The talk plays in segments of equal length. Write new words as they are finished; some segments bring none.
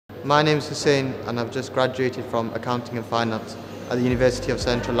My name is Hussain and I've just graduated from Accounting and Finance at the University of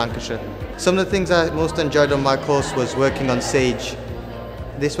Central Lancashire. Some of the things I most enjoyed on my course was working on SAGE.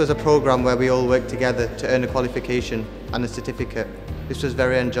 This was a programme where we all worked together to earn a qualification and a certificate. This was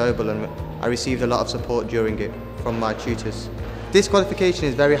very enjoyable and I received a lot of support during it from my tutors. This qualification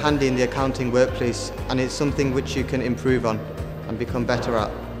is very handy in the accounting workplace and it's something which you can improve on and become better at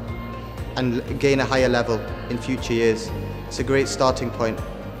and gain a higher level in future years. It's a great starting point.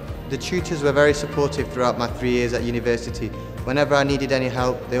 The tutors were very supportive throughout my 3 years at university. Whenever I needed any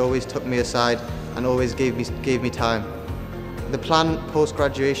help, they always took me aside and always gave me time. The plan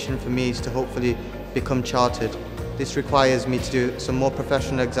post-graduation for me is to hopefully become chartered. This requires me to do some more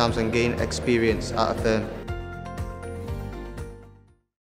professional exams and gain experience at a firm.